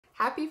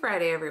Happy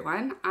Friday,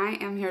 everyone. I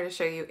am here to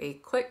show you a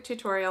quick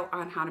tutorial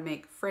on how to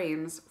make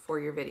frames for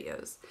your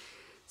videos.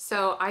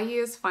 So I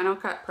use Final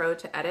Cut Pro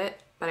to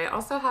edit, but I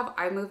also have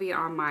iMovie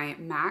on my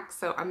Mac.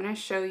 So I'm going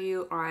to show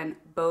you on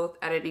both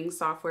editing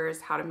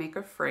softwares how to make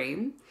a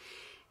frame.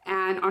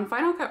 And on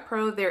Final Cut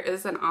Pro, there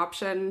is an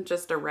option,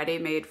 just a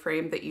ready-made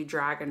frame that you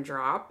drag and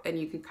drop, and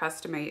you can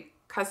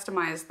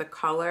customize the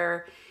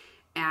color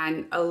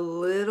and a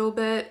little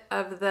bit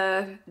of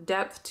the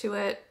depth to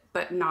it,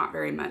 but not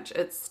very much.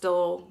 It's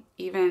still,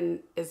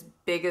 even as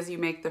big as you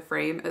make the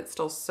frame, it's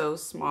still so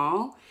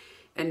small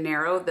and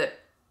narrow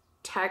that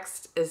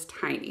text is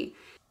tiny.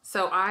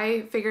 So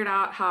I figured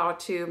out how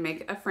to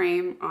make a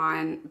frame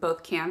on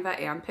both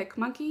Canva and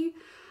PicMonkey,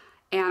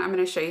 and I'm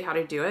going to show you how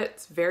to do it.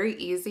 It's very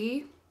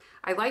easy.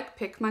 I like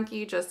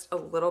PicMonkey just a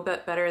little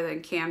bit better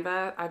than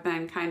Canva. I've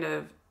been kind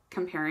of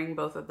comparing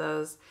both of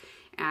those,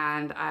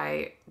 and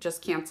I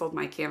just canceled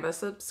my Canva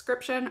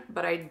subscription,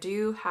 but I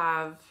do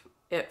have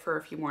it for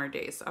a few more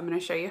days. So I'm going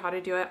to show you how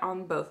to do it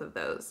on both of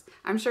those.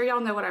 I'm sure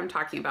y'all know what I'm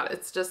talking about.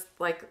 It's just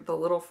like the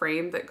little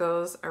frame that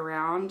goes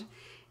around,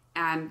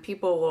 and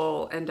people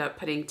will end up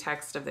putting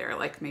text of there,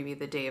 like maybe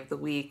the day of the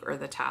week or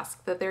the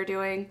task that they're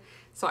doing.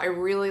 So I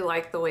really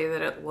like the way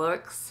that it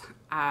looks.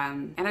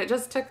 And it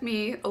just took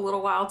me a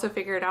little while to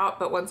figure it out,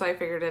 but once I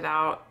figured it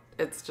out,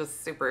 it's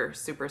just super,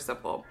 super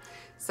simple.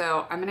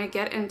 So I'm gonna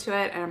get into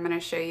it, and I'm gonna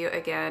show you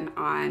again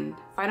on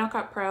Final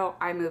Cut Pro,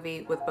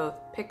 iMovie with both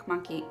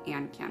PicMonkey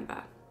and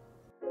Canva.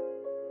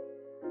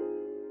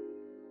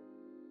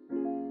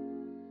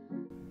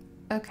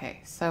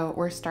 Okay, so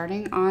we're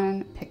starting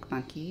on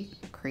PicMonkey,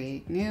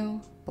 create new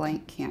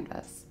blank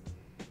canvas.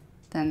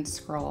 Then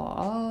scroll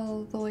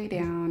all the way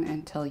down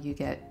until you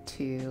get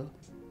to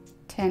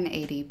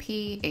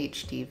 1080p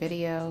HD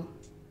video.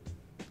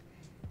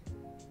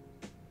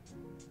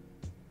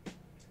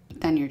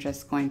 Then you're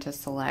just going to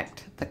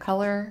select the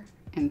color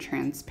and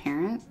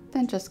transparent.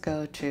 Then just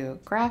go to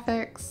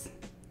graphics,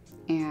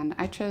 and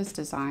I chose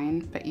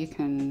design, but you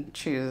can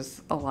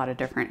choose a lot of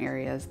different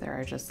areas. There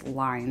are just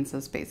lines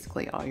is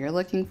basically all you're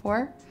looking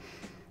for.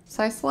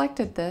 So I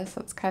selected this.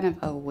 It's kind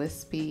of a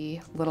wispy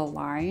little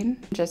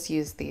line. Just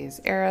use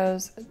these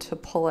arrows to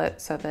pull it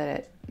so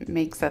that it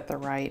makes it the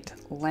right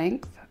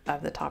length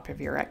of the top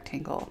of your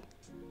rectangle.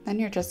 Then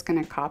you're just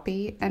going to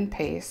copy and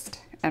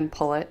paste and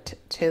pull it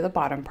to the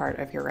bottom part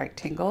of your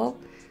rectangle.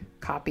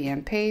 Copy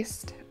and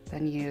paste,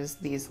 then use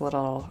these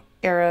little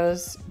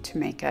arrows to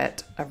make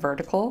it a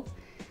vertical.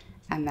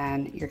 And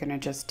then you're going to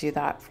just do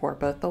that for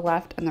both the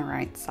left and the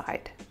right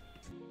side.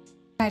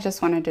 I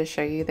just wanted to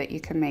show you that you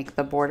can make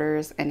the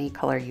borders any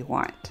color you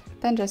want.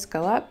 Then just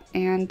go up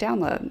and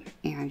download,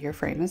 and your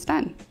frame is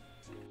done.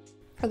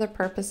 For the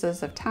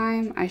purposes of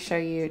time, I show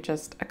you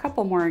just a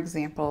couple more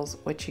examples,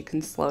 which you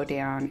can slow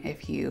down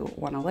if you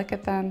want to look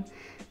at them.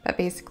 But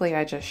basically,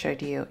 I just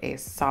showed you a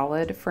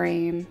solid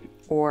frame,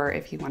 or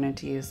if you wanted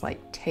to use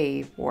like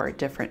tape or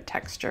different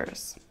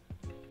textures.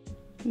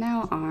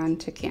 Now on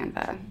to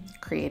Canva.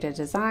 Create a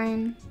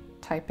design,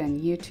 type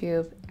in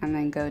YouTube, and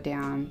then go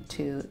down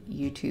to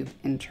YouTube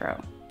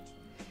intro.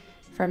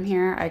 From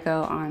here, I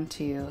go on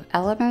to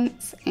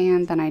elements,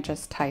 and then I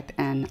just type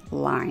in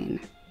line.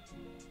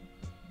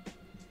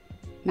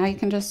 Now you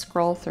can just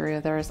scroll through.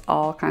 There's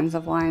all kinds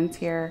of lines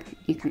here.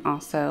 You can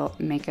also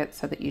make it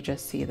so that you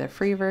just see the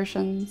free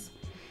versions,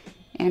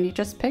 and you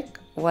just pick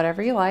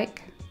whatever you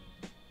like.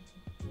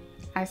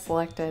 I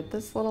selected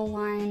this little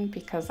line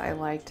because I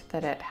liked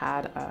that it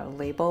had a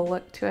label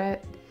look to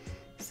it.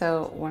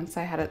 So once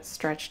I had it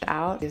stretched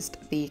out, I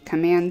used the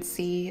Command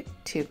C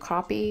to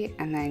copy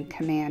and then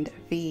Command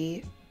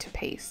V to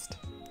paste.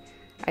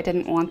 I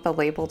didn't want the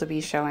label to be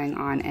showing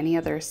on any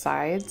other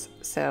sides,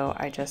 so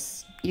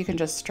you can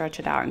just stretch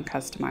it out and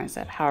customize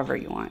it however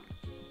you want.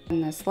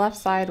 And this left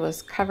side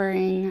was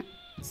covering,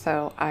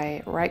 so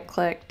I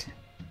right-clicked,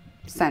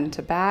 send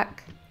to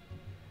back,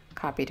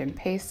 copied and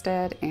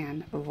pasted,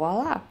 and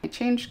voila. I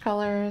changed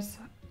colors,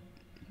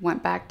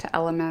 went back to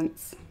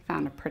elements,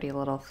 found a pretty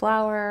little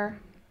flower,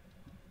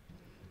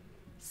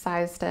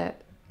 sized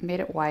it, made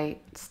it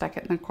white, stuck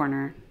it in the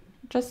corner,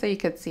 just so you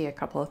could see a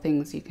couple of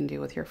things you can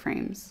do with your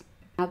frames.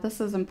 Now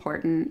this is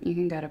important. You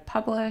can go to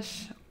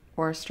publish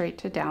or straight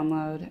to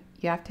download.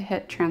 You have to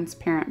hit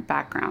transparent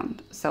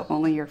background, so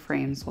only your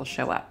frames will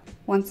show up.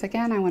 Once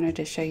again, I wanted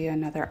to show you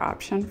another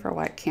option for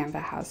what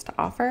Canva has to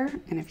offer,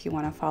 and if you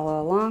want to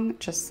follow along,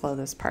 just slow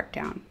this part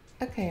down.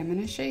 Okay, I'm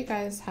going to show you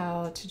guys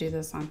how to do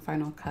this on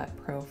Final Cut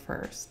Pro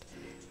first.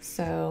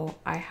 So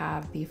I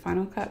have the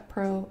Final Cut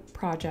Pro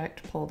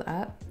project pulled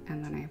up,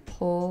 and then I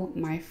pull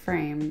my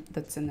frame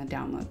that's in the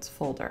downloads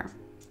folder.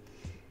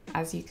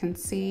 As you can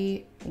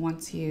see,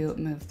 once you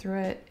move through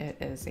it, it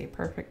is a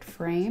perfect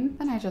frame.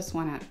 Then I just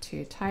went up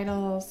to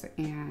titles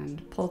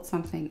and pulled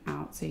something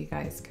out so you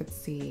guys could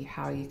see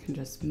how you can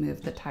just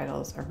move the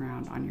titles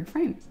around on your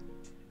frame.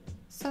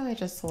 So I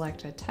just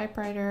selected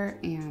typewriter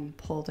and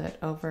pulled it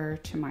over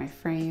to my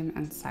frame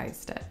and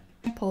sized it.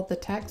 I pulled the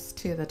text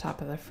to the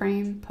top of the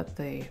frame, put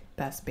the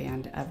best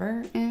band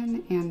ever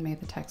in, and made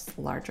the text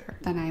larger.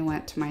 Then I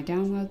went to my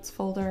downloads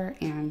folder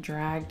and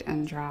dragged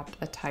and dropped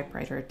a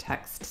typewriter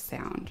text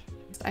sound.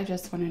 I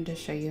just wanted to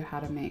show you how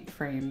to make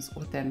frames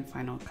within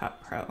Final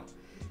Cut Pro.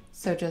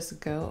 So just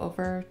go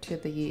over to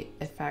the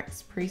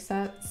effects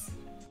presets,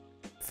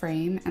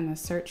 frame in the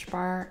search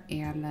bar,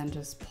 and then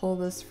just pull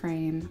this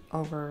frame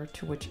over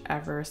to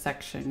whichever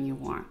section you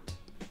want.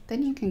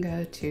 Then you can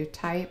go to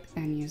type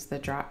and use the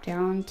drop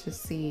down to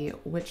see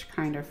which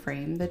kind of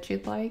frame that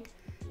you'd like.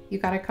 You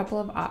got a couple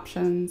of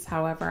options,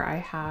 however I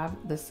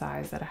have the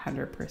size at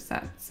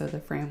 100%, so the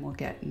frame will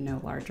get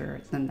no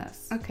larger than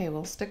this. Okay,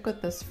 we'll stick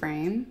with this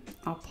frame.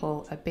 I'll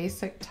pull a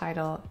basic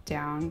title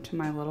down to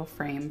my little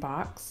frame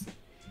box,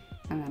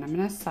 and then I'm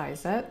gonna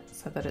size it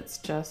so that it's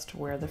just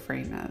where the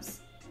frame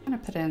is. I'm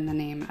gonna put in the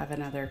name of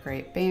another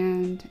great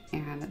band,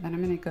 and then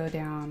I'm gonna go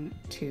down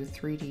to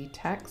 3D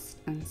text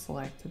and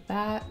select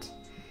that.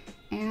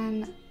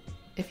 And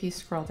if you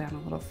scroll down a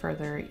little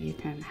further, you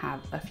can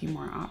have a few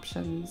more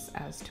options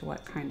as to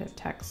what kind of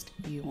text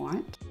you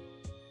want.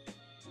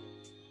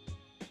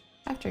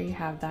 After you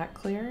have that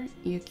clear,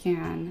 you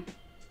can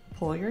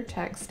pull your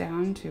text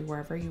down to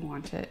wherever you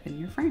want it in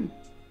your frame.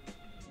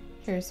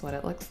 Here's what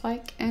it looks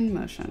like in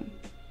motion.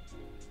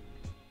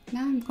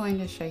 Now I'm going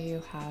to show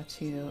you how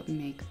to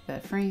make the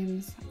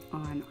frames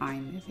on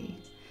iMovie.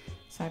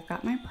 So I've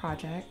got my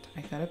project,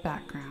 I go to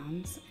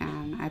backgrounds,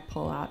 and I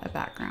pull out a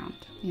background.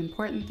 The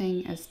important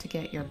thing is to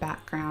get your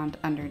background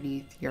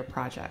underneath your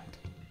project.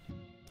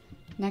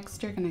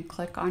 Next, you're going to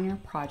click on your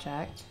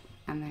project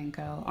and then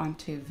go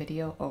onto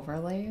video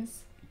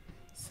overlays.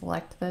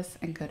 Select this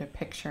and go to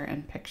picture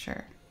in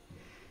picture.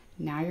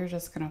 Now you're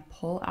just going to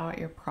pull out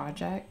your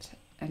project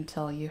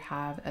until you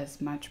have as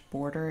much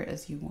border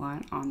as you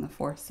want on the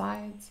 4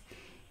 sides,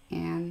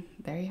 and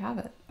there you have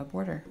it, a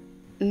border.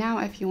 Now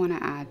if you want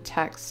to add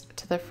text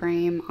to the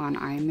frame on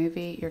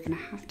iMovie, you're going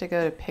to have to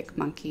go to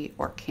PicMonkey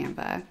or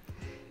Canva.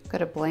 Go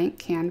to blank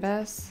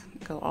canvas,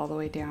 go all the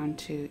way down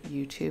to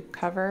YouTube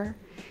cover,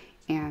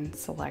 and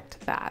select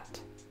that.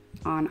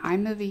 On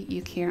iMovie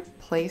you can't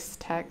place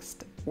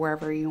text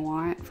wherever you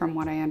want, from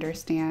what I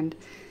understand,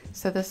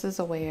 so this is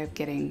a way of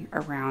getting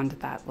around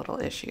that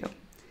little issue.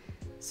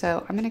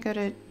 So I'm going to go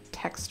to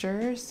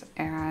textures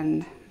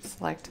and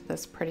select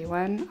this pretty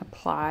one,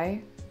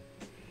 apply.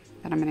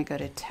 Then I'm going to go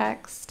to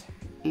text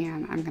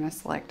and I'm going to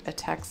select a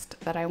text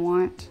that I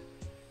want.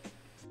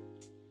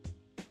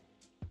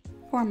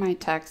 For my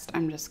text,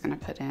 I'm just going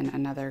to put in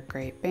another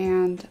great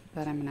band,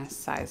 then I'm going to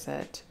size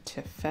it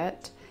to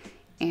fit.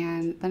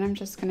 And then I'm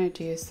just going to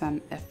do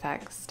some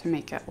effects to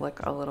make it look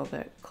a little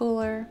bit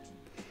cooler,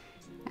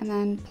 and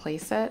then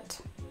place it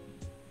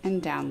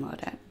and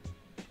download it.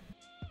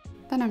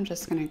 Then I'm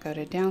just going to go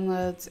to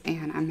downloads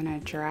and I'm going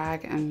to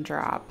drag and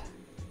drop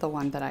the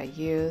one that I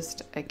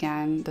used.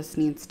 Again, this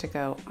needs to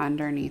go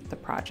underneath the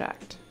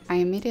project. I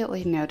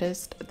immediately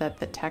noticed that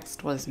the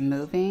text was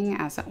moving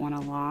as it went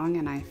along,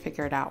 and I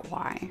figured out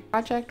why. The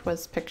project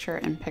was picture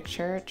in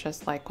picture,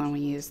 just like when we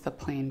used the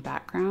plain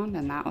background,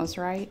 and that was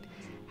right.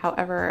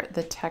 However,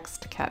 the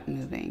text kept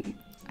moving.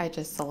 I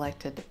just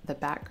selected the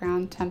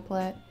background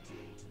template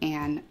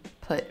and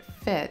put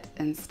fit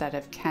instead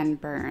of Ken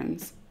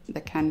Burns. The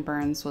Ken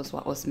Burns was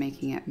what was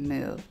making it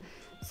move.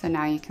 So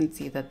now you can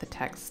see that the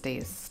text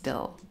stays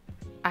still.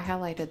 I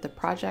highlighted the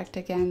project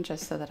again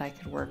just so that I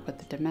could work with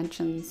the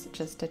dimensions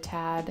just a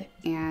tad,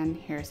 and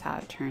here's how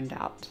it turned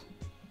out.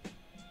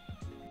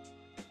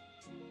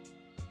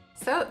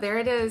 So there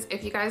it is.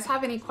 If you guys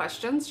have any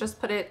questions, just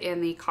put it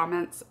in the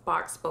comments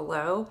box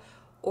below,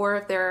 or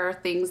if there are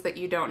things that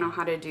you don't know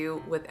how to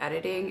do with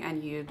editing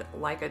and you'd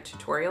like a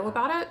tutorial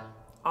about it,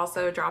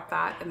 also drop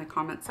that in the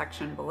comment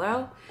section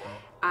below.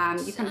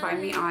 You can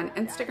find me on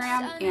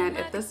Instagram, and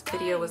if this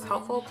video was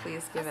helpful,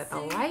 please give it a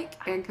like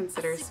and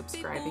consider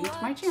subscribing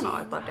to my channel.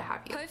 I'd love to have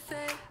you.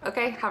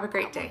 Okay, have a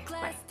great day.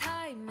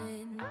 Bye.